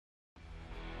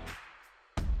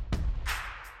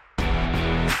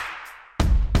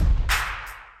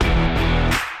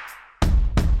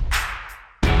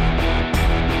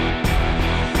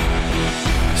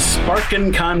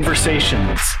Sparkin'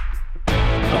 Conversations,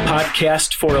 a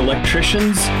podcast for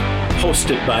electricians,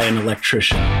 hosted by an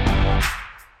electrician.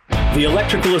 The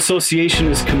Electrical Association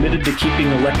is committed to keeping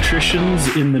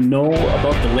electricians in the know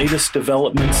about the latest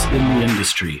developments in the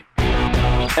industry.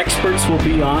 Experts will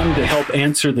be on to help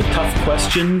answer the tough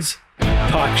questions,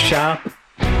 talk shop,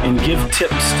 and give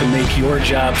tips to make your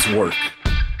jobs work.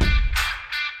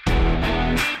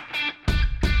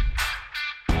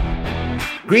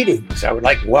 Greetings. I would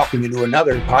like to welcome you to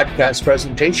another podcast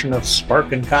presentation of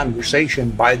Sparkin' Conversation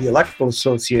by the Electrical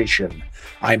Association.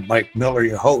 I'm Mike Miller,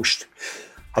 your host.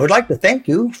 I would like to thank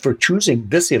you for choosing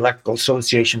this Electrical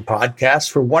Association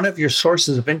podcast for one of your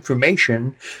sources of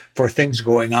information for things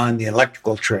going on in the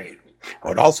electrical trade. I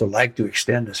would also like to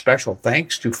extend a special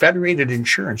thanks to Federated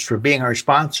Insurance for being our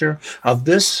sponsor of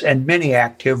this and many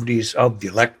activities of the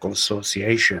Electrical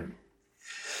Association.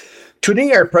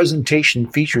 Today, our presentation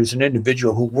features an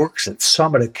individual who works at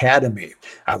Summit Academy.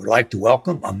 I would like to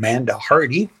welcome Amanda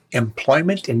Hardy,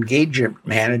 Employment Engagement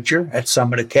Manager at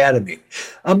Summit Academy.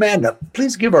 Amanda,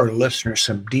 please give our listeners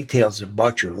some details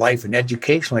about your life and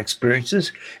educational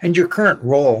experiences and your current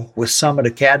role with Summit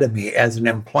Academy as an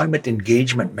Employment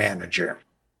Engagement Manager.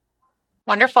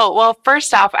 Wonderful. Well,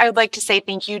 first off, I would like to say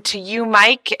thank you to you,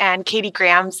 Mike, and Katie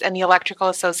Grams and the Electrical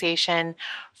Association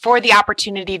for the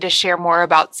opportunity to share more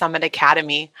about Summit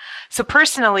Academy. So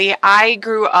personally, I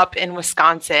grew up in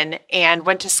Wisconsin and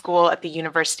went to school at the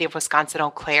University of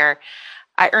Wisconsin-Eau Claire.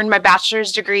 I earned my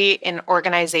bachelor's degree in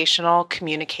organizational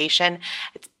communication.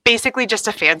 It's basically just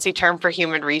a fancy term for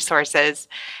human resources.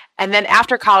 And then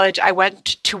after college, I went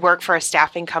to work for a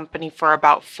staffing company for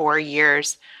about 4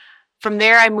 years. From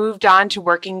there, I moved on to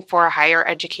working for a higher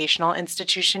educational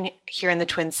institution here in the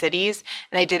Twin Cities,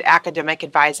 and I did academic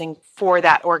advising for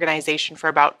that organization for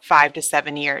about 5 to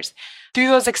 7 years. Through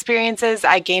those experiences,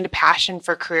 I gained a passion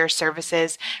for career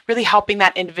services, really helping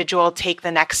that individual take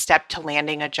the next step to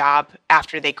landing a job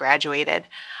after they graduated.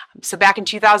 So back in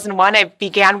 2001, I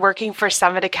began working for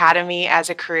Summit Academy as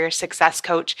a career success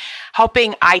coach,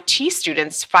 helping IT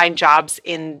students find jobs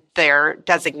in their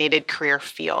designated career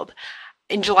field.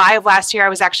 In July of last year, I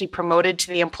was actually promoted to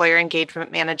the Employer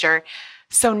Engagement Manager.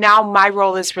 So now my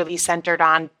role is really centered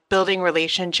on building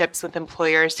relationships with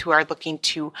employers who are looking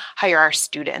to hire our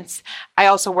students. I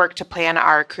also work to plan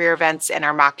our career events and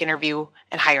our mock interview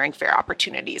and hiring fair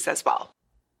opportunities as well.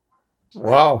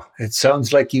 Wow, it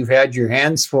sounds like you've had your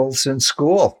hands full since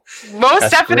school. Most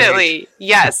definitely,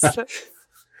 yes.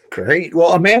 Great.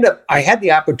 Well, Amanda, I had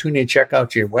the opportunity to check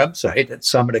out your website at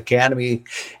Summit Academy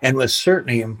and was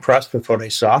certainly impressed with what I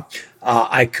saw.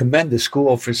 I commend the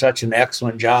school for such an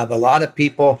excellent job. A lot of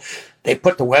people, they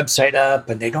put the website up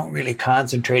and they don't really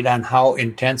concentrate on how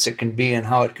intense it can be and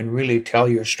how it can really tell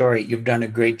your story. You've done a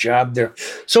great job there.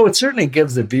 So it certainly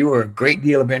gives the viewer a great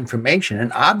deal of information.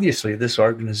 And obviously, this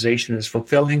organization is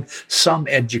fulfilling some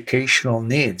educational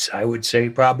needs. I would say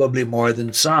probably more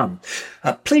than some.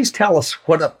 Please tell us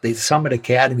what the Summit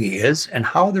Academy is and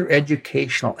how their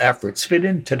educational efforts fit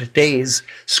into today's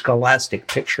scholastic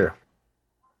picture.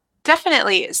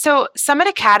 Definitely. So Summit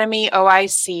Academy,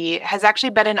 OIC, has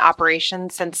actually been in operation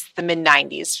since the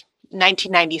mid-90s,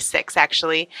 1996,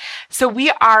 actually. So we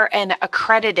are an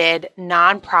accredited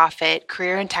nonprofit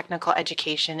career and technical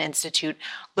education institute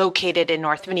located in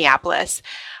North Minneapolis.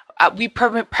 We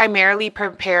primarily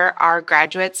prepare our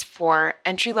graduates for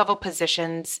entry-level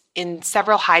positions in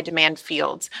several high-demand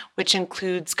fields, which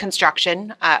includes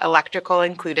construction, electrical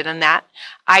included in that,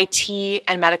 IT,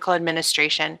 and medical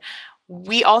administration.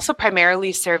 We also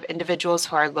primarily serve individuals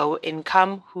who are low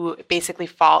income, who basically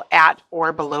fall at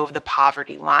or below the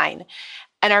poverty line.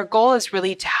 And our goal is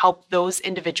really to help those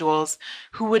individuals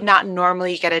who would not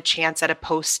normally get a chance at a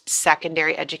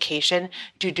post-secondary education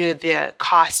due to the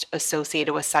cost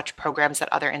associated with such programs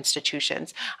at other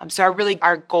institutions. So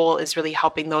our goal is really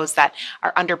helping those that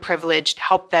are underprivileged,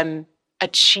 help them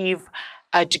achieve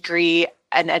a degree,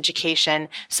 an education,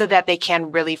 so that they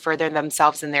can really further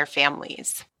themselves and their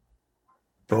families.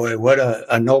 Boy, what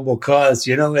a noble cause.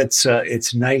 You know,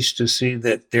 it's nice to see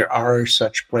that there are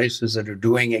such places that are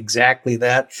doing exactly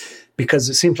that, because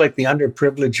it seems like the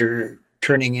underprivileged are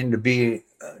turning in to be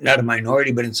not a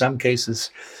minority, but in some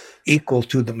cases equal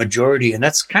to the majority. And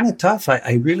that's kind of tough.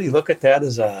 I really look at that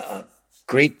as a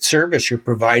great service you're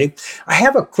providing. I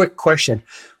have a quick question.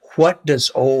 What does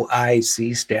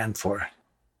OIC stand for?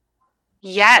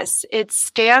 Yes, it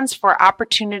stands for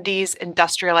Opportunities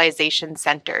Industrialization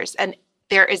Centers. And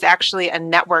there is actually a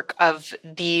network of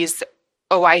these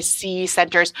OIC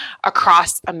centers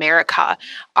across America.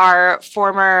 Our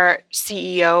former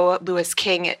CEO, Louis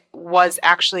King, is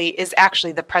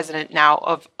actually the president now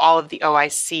of all of the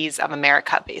OICs of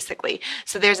America, basically.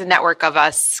 So there's a network of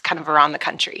us kind of around the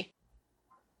country.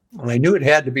 Well, I knew it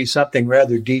had to be something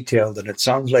rather detailed, and it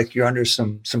sounds like you're under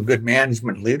some good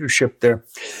management leadership there.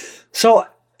 So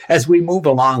as we move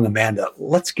along, Amanda,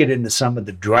 let's get into some of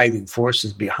the driving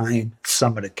forces behind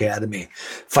Summit Academy.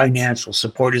 Financial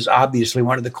support is obviously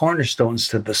one of the cornerstones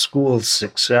to the school's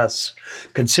success.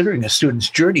 Considering a student's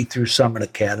journey through Summit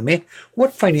Academy,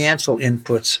 what financial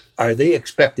inputs are they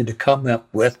expected to come up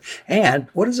with, and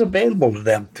what is available to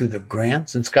them through the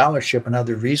grants and scholarship and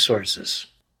other resources?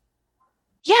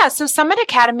 Yeah, so Summit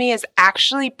Academy is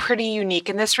actually pretty unique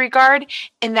in this regard,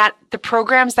 in that the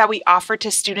programs that we offer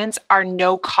to students are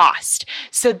no cost.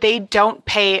 So they don't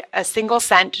pay a single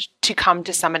cent to come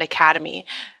to Summit Academy.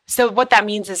 So what that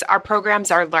means is our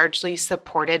programs are largely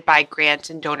supported by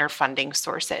grant and donor funding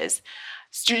sources.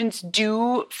 Students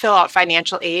do fill out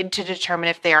financial aid to determine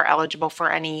if they are eligible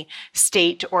for any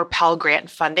state or Pell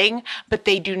Grant funding, but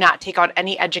they do not take out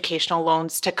any educational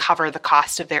loans to cover the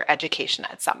cost of their education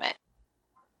at Summit.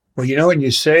 Well, when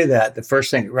you say that, the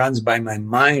first thing that runs by my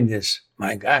mind is,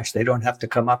 my gosh, they don't have to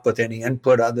come up with any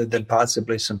input other than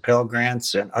possibly some Pell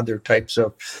Grants and other types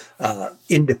of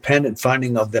independent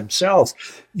funding of themselves.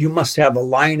 You must have a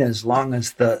line as long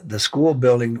as the school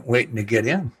building waiting to get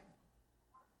in.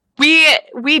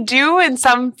 We do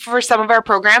for some of our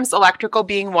programs, electrical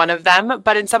being one of them,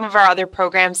 but in some of our other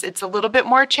programs, it's a little bit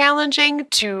more challenging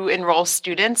to enroll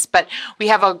students, but we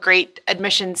have a great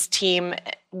admissions team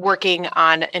working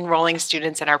on enrolling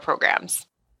students in our programs.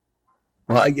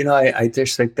 Well, I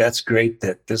just think that's great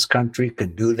that this country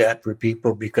can do that for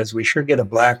people, because we sure get a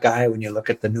black eye when you look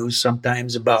at the news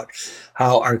sometimes about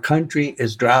how our country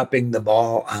is dropping the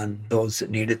ball on those that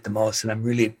need it the most. And I'm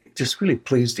really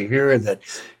pleased to hear that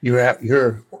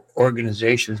your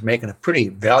organization is making a pretty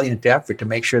valiant effort to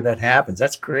make sure that happens.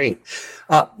 That's great.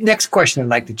 Next question I'd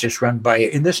like to just run by you.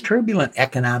 In this turbulent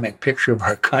economic picture of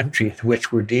our country,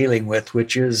 which we're dealing with,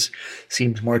 which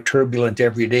seems more turbulent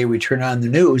every day we turn on the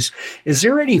news, is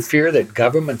there any fear that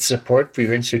government support for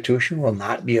your institution will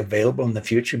not be available in the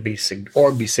future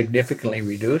or be significantly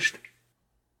reduced?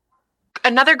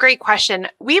 Another great question.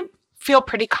 We feel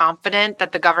pretty confident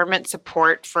that the government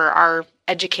support for our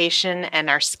education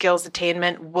and our skills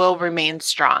attainment will remain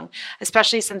strong,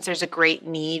 especially since there's a great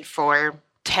need for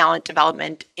talent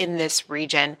development in this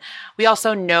region. We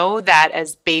also know that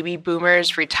as baby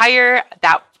boomers retire,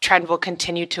 that trend will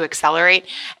continue to accelerate,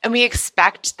 and we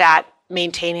expect that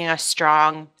maintaining a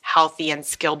strong, healthy, and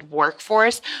skilled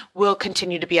workforce will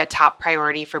continue to be a top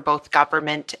priority for both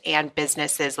government and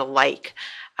businesses alike.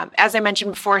 As I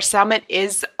mentioned before, Summit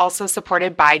is also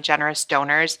supported by generous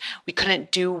donors. We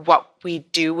couldn't do what we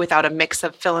do without a mix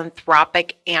of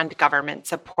philanthropic and government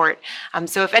support.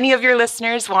 So if any of your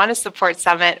listeners want to support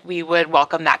Summit, we would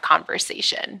welcome that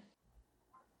conversation.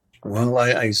 Well,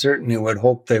 I certainly would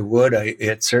hope they would.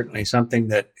 It's certainly something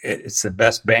that it's the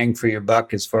best bang for your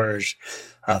buck as far as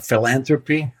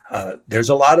philanthropy. There's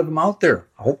a lot of them out there.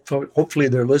 Hopefully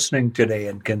they're listening today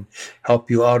and can help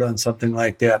you out on something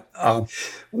like that.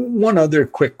 One other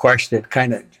quick question that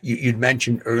kind of, you'd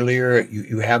mentioned earlier,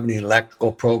 you have an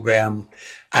electrical program.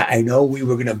 I know we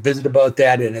were going to visit about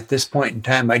that. And at this point in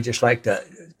time, I'd just like to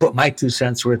put my 2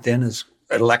 cents worth in as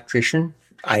an electrician.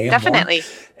 I am Definitely. One.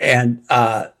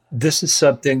 And this is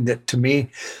something that, to me,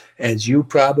 as you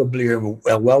probably are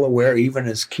well aware, even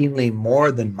as keenly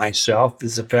more than myself,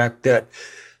 is the fact that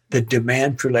the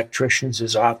demand for electricians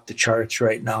is off the charts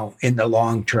right now in the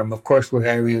long term. Of course, we're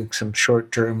having some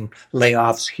short-term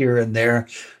layoffs here and there,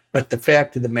 but the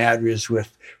fact of the matter is,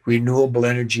 with renewable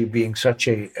energy being such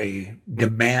a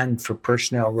demand for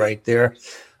personnel right there,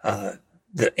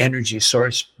 the energy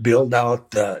source build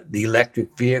out, the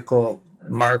electric vehicle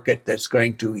market that's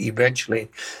going to eventually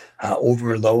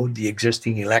overload the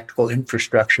existing electrical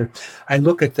infrastructure. I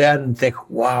look at that and think,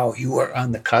 wow, you are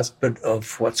on the cusp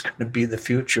of what's going to be the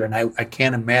future. And I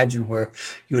can't imagine where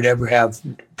you would ever have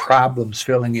problems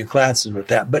filling your classes with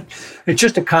that. But it's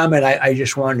just a comment I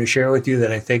just wanted to share with you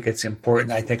that I think it's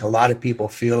important. I think a lot of people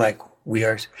feel like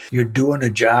you're doing a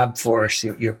job for us.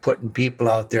 You're putting people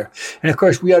out there. And of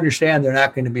course, we understand they're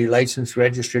not going to be licensed,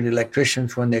 registered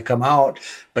electricians when they come out,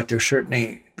 but they're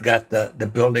certainly got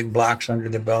the building blocks under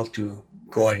their belt to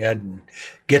go ahead and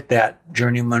get that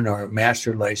journeyman or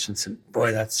master license. And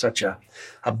boy, that's such a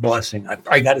blessing.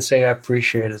 I got to say, I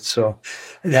appreciate it. So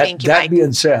that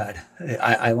being said,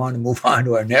 I want to move on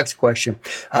to our next question.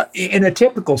 In a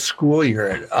typical school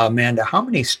year, Amanda, how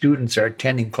many students are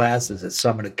attending classes at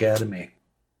Summit Academy?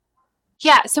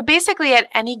 Yeah, so basically at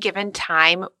any given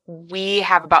time, we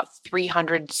have about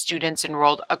 300 students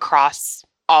enrolled across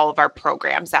all of our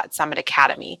programs at Summit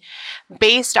Academy.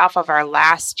 Based off of our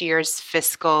last year's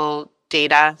fiscal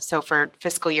data, so for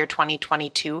fiscal year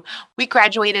 2022, we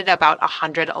graduated about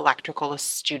 100 electrical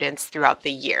students throughout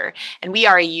the year. And we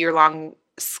are a year-long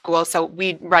school, so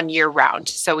we run year round.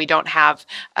 So we don't have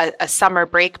a summer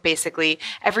break. Basically,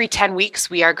 every 10 weeks,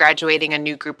 we are graduating a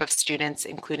new group of students,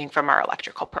 including from our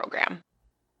electrical program.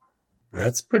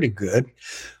 That's pretty good.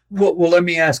 Well, let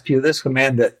me ask you this,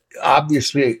 Amanda.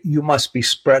 Obviously, you must be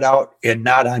spread out and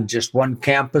not on just one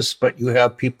campus, but you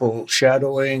have people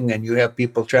shadowing and you have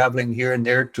people traveling here and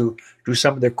there to do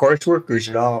some of their coursework, or is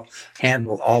it all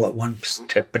handled all at one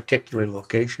particular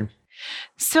location?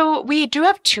 So we do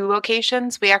have two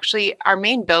locations. Our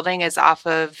main building is off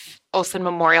of Olson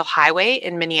Memorial Highway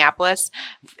in Minneapolis,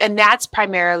 and that's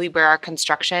primarily where our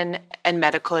construction and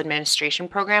medical administration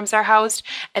programs are housed.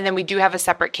 And then we do have a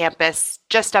separate campus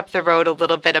just up the road a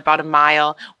little bit, about a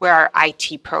mile, where our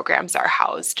IT programs are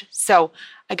housed. So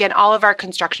again, all of our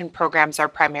construction programs are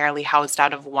primarily housed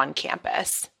out of one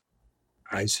campus.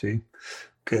 I see.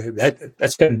 Okay,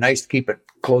 that's kind of nice to keep it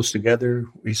close together.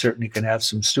 We certainly can have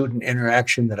some student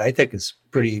interaction that I think is a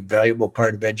pretty valuable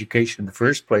part of education in the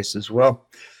first place as well.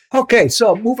 Okay,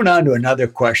 so moving on to another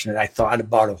question that I thought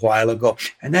about a while ago,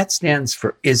 and that stands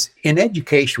for, is in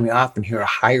education, we often hear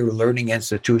higher learning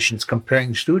institutions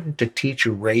comparing student to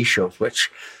teacher ratios, which,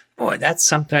 boy, that's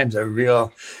sometimes a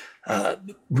real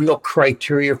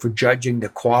criteria for judging the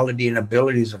quality and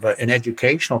abilities of an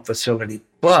educational facility.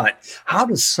 But how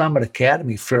does Summit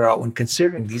Academy fare out when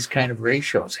considering these kind of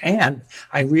ratios? And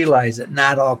I realize that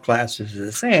not all classes are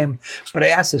the same, but I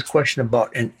asked this question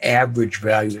about an average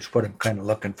value is what I'm kind of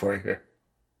looking for here.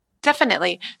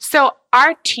 Definitely. So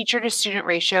our teacher to student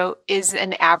ratio is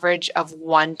an average of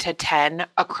 1 to 10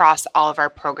 across all of our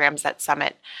programs at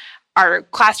Summit. Our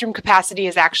classroom capacity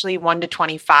is actually 1 to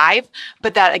 25,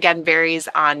 but that again varies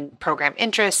on program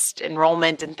interest,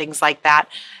 enrollment, and things like that.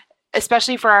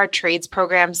 Especially for our trades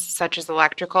programs such as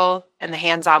electrical and the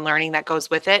hands-on learning that goes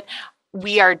with it,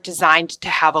 we are designed to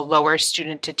have a lower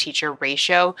student to teacher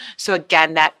ratio. So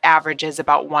again, that average is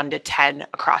about 1 to 10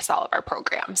 across all of our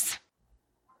programs.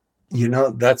 You know,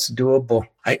 that's doable.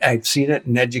 I've seen it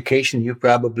in education. You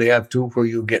probably have too, where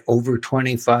you get over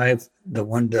 25, the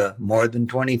one to more than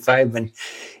 25. And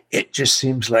it just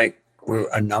seems like we're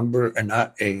a number and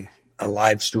not a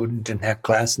live student in that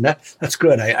class. And that's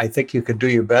good. I think you could do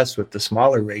your best with the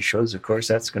smaller ratios. Of course,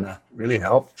 that's going to really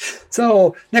help.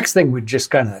 So next thing, we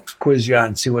just kind of quiz you on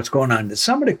and see what's going on. Does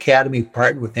Summit Academy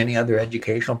partner with any other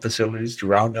educational facilities to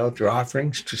round out their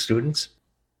offerings to students?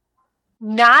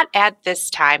 Not at this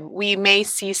time. We may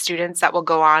see students that will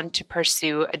go on to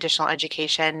pursue additional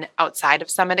education outside of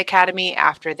Summit Academy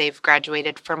after they've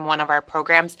graduated from one of our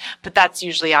programs, but that's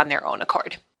usually on their own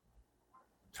accord.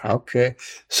 Okay.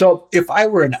 So if I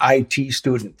were an IT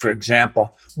student, for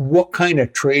example, what kind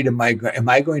of trade am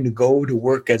I going to go to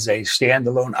work as a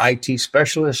standalone IT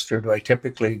specialist, or do I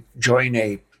typically join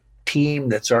a team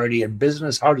that's already in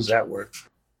business? How does that work?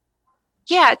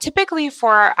 Yeah, typically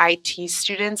for our IT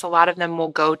students, a lot of them will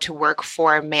go to work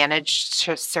for managed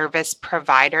service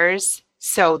providers.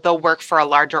 So they'll work for a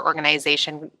larger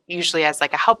organization, usually as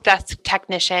like a help desk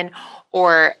technician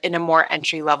or in a more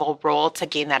entry-level role to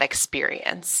gain that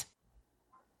experience.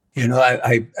 You know,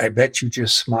 I bet you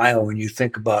just smile when you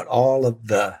think about all of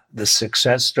the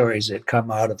success stories that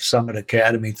come out of Summit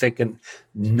Academy, thinking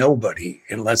nobody,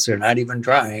 unless they're not even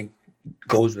trying,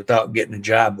 goes without getting a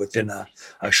job within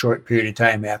a short period of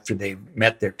time after they've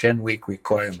met their 10-week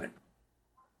requirement.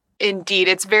 Indeed,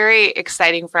 it's very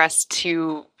exciting for us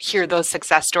to hear those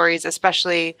success stories,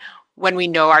 especially when we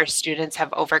know our students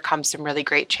have overcome some really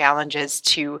great challenges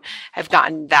to have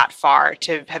gotten that far,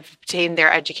 to have obtained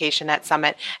their education at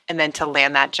Summit, and then to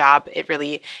land that job. It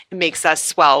makes us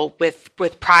swell with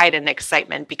pride and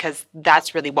excitement, because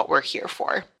that's really what we're here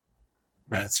for.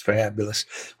 That's fabulous.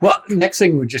 Well, next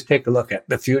thing, we just take a look at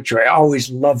the future. I always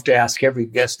love to ask every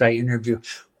guest I interview,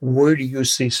 where do you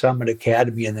see Summit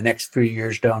Academy in the next 3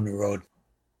 years down the road?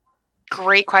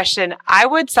 Great question. I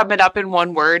would sum it up in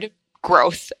one word: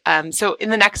 growth. So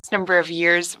in the next number of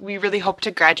years, we really hope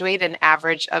to graduate an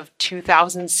average of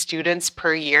 2,000 students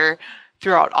per year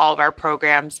throughout all of our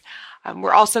programs.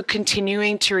 We're also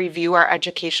continuing to review our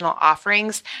educational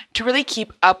offerings to really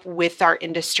keep up with our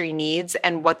industry needs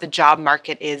and what the job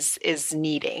market is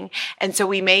needing. And so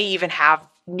we may even have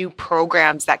new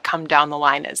programs that come down the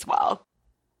line as well.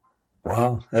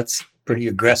 Wow, that's pretty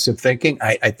aggressive thinking.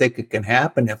 I think it can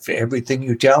happen. If everything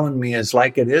you're telling me is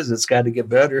like it is, it's got to get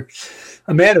better.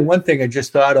 Amanda, one thing I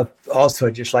just thought of also,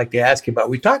 I'd just like to ask you about.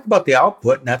 We talked about the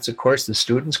output, and that's, of course, the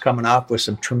students coming off with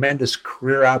some tremendous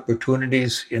career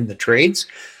opportunities in the trades.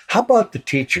 How about the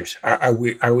teachers? Are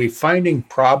we finding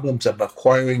problems of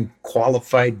acquiring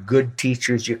qualified, good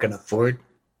teachers you can afford?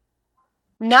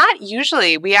 Not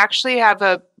usually. We actually have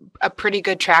a pretty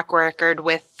good track record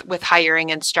with hiring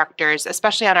instructors,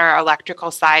 especially on our electrical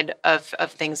side of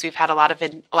things. We've had a lot of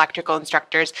electrical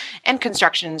instructors and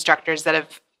construction instructors that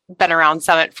have been around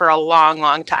Summit for a long,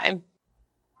 long time.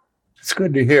 It's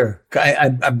good to hear.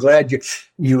 I'm glad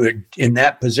you were in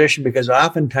that position, because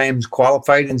oftentimes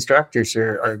qualified instructors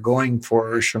are going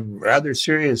for some rather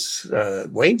serious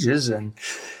wages, and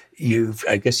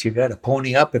I guess you got to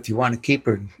pony up if you want to keep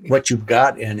what you've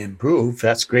got and improve.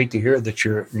 That's great to hear that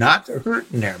you're not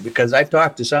hurting there, because I've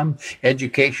talked to some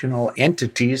educational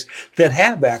entities that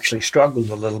have actually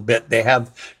struggled a little bit. They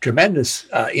have tremendous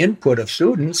input of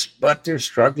students, but they're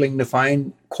struggling to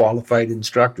find qualified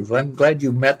instructors. Well, I'm glad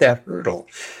you met that hurdle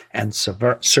and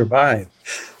survived.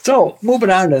 So moving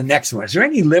on to the next one. Is there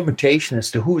any limitation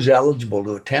as to who's eligible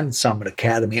to attend Summit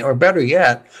Academy? Or better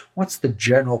yet, what's the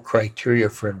general criteria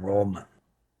for enrollment?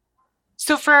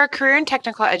 So for our career and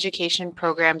technical education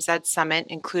programs at Summit,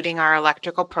 including our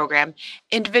electrical program,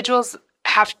 individuals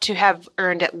have to have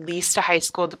earned at least a high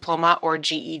school diploma or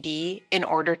GED in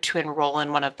order to enroll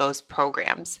in one of those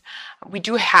programs. We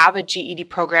do have a GED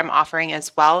program offering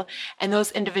as well, and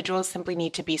those individuals simply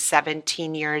need to be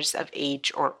 17 years of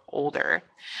age or older.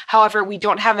 However, we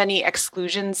don't have any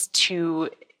exclusions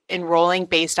to enrolling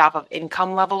based off of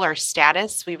income level or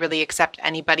status. We really accept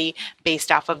anybody based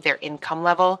off of their income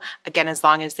level, again, as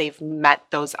long as they've met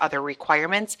those other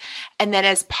requirements. And then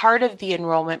as part of the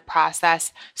enrollment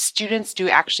process, students do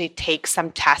actually take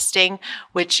some testing,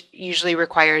 which usually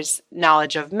requires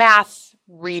knowledge of math,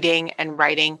 reading, and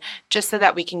writing, just so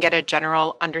that we can get a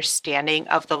general understanding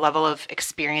of the level of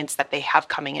experience that they have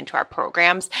coming into our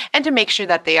programs, and to make sure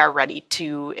that they are ready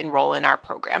to enroll in our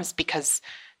programs, because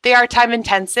they are time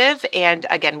intensive. And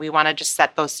again, we want to just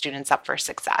set those students up for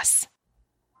success.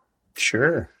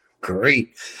 Sure.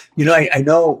 Great. I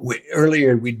know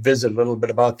earlier we'd visit a little bit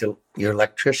about your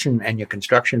electrician and your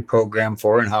construction program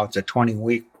and how it's a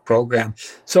 20-week program.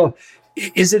 So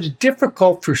is it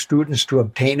difficult for students to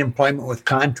obtain employment with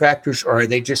contractors, or are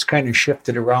they just kind of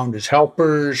shifted around as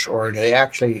helpers, or do they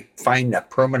actually find a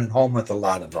permanent home with a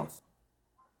lot of them?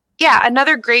 Yeah,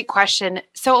 another great question.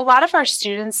 So a lot of our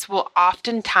students will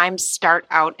oftentimes start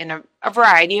out in a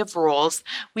variety of roles.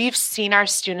 We've seen our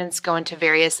students go into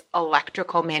various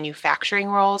electrical manufacturing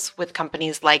roles with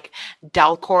companies like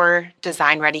Delcor,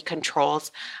 Design Ready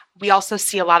Controls. We also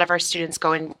see a lot of our students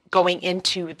going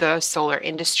into the solar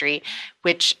industry,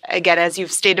 which, again, as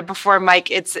you've stated before,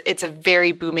 Mike, it's a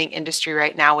very booming industry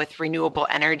right now with renewable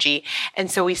energy.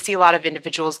 And so we see a lot of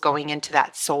individuals going into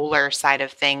that solar side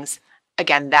of things.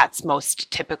 Again, that's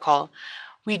most typical.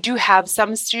 We do have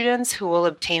some students who will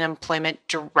obtain employment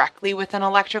directly with an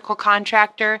electrical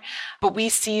contractor, but we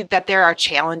see that there are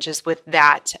challenges with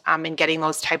that in getting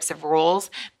those types of roles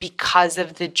because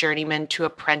of the journeyman to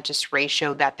apprentice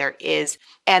ratio that there is,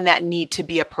 and that need to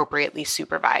be appropriately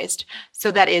supervised.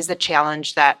 So that is a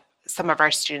challenge that some of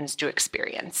our students do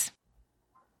experience.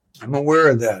 I'm aware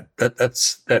of that.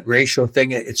 That's that ratio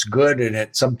thing. It's good,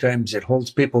 and sometimes it holds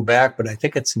people back, but I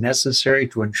think it's necessary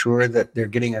to ensure that they're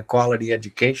getting a quality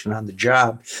education on the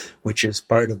job, which is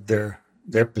part of their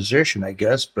position, I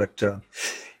guess. But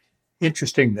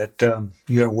interesting that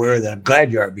you're aware of that. I'm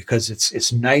glad you are, because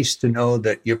it's nice to know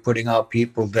that you're putting out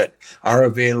people that are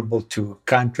available to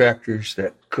contractors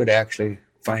that could actually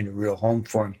find a real home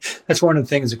for them. That's one of the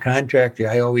things a contractor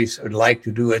I always would like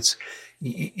to do. It's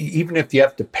even if you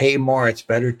have to pay more, it's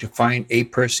better to find a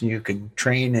person you can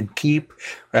train and keep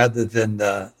rather than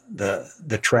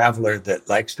the traveler that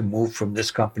likes to move from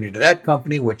this company to that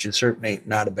company, which is certainly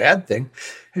not a bad thing.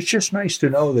 It's just nice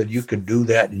to know that you can do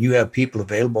that and you have people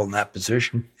available in that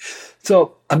position.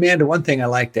 So, Amanda, one thing I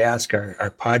like to ask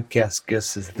our podcast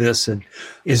guests is this, and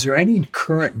is there any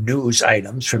current news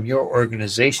items from your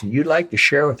organization you'd like to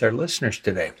share with our listeners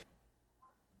today?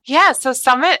 Yeah, so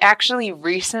Summit actually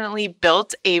recently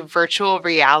built a virtual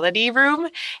reality room,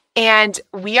 and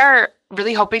we are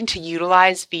really hoping to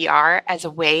utilize VR as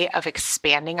a way of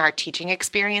expanding our teaching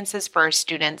experiences for our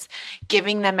students,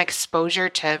 giving them exposure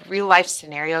to real life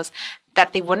scenarios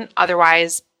that they wouldn't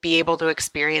otherwise be able to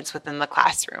experience within the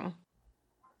classroom.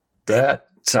 That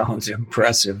sounds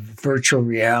impressive. Virtual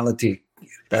reality.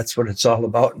 That's what it's all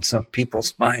about in some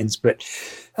people's minds. But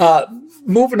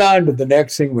moving on to the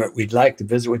next thing that we'd like to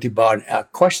visit with you about, a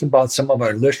question about some of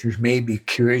our listeners may be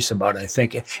curious about, I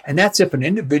think. And that's if an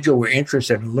individual were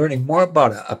interested in learning more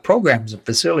about programs and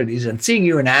facilities and seeing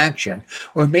you in action,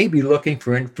 or maybe looking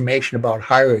for information about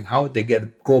hiring, how would they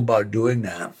go about doing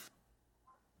that?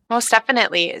 Most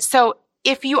definitely. So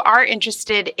if you are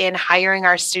interested in hiring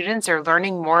our students or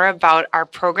learning more about our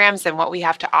programs and what we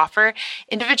have to offer,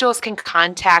 individuals can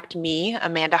contact me,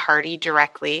 Amanda Hardy,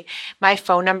 directly. My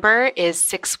phone number is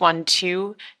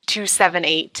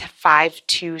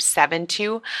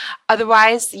 612-278-5272.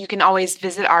 Otherwise, you can always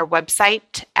visit our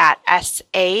website at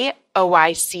saoic.org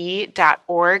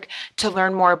to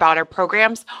learn more about our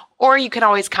programs, or you can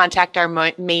always contact our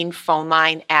main phone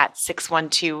line at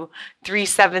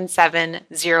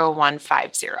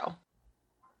 612-377-0150.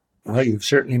 Well, you've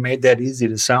certainly made that easy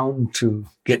to sound to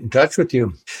get in touch with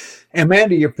you.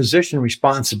 Amanda, your position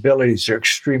responsibilities are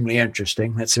extremely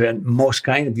interesting. It's been most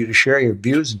kind of you to share your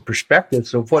views and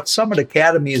perspectives of what Summit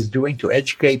Academy is doing to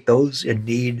educate those in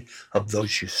need of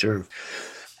those you serve.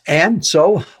 And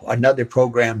so another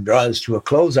program draws to a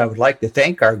close. I would like to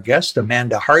thank our guest,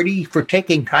 Amanda Hardy, for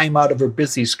taking time out of her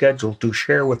busy schedule to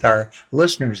share with our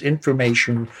listeners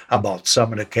information about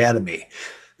Summit Academy.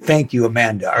 Thank you,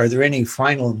 Amanda. Are there any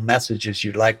final messages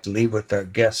you'd like to leave with our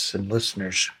guests and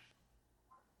listeners?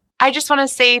 I just want to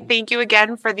say thank you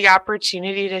again for the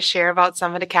opportunity to share about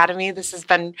Summit Academy. This has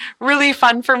been really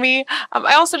fun for me.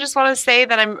 I also just want to say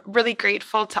that I'm really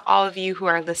grateful to all of you who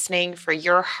are listening for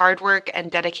your hard work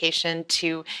and dedication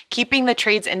to keeping the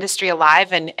trades industry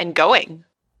alive and going.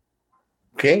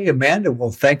 Okay, Amanda,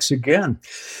 well, thanks again.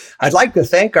 I'd like to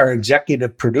thank our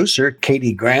executive producer,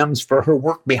 Katie Grams, for her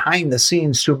work behind the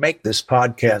scenes to make this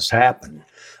podcast happen.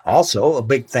 Also, a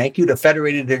big thank you to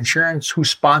Federated Insurance, who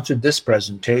sponsored this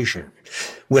presentation.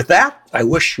 With that, I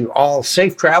wish you all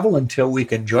safe travel until we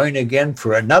can join again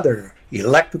for another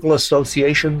Electrical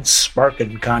Association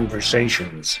Sparkin'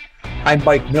 Conversations. I'm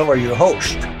Mike Miller, your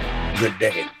host. Good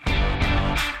day.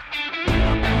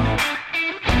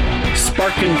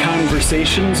 Sparkin'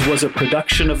 Conversations was a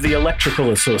production of the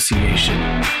Electrical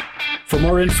Association. For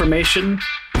more information,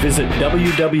 visit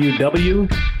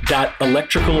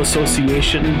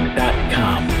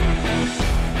www.electricalassociation.com.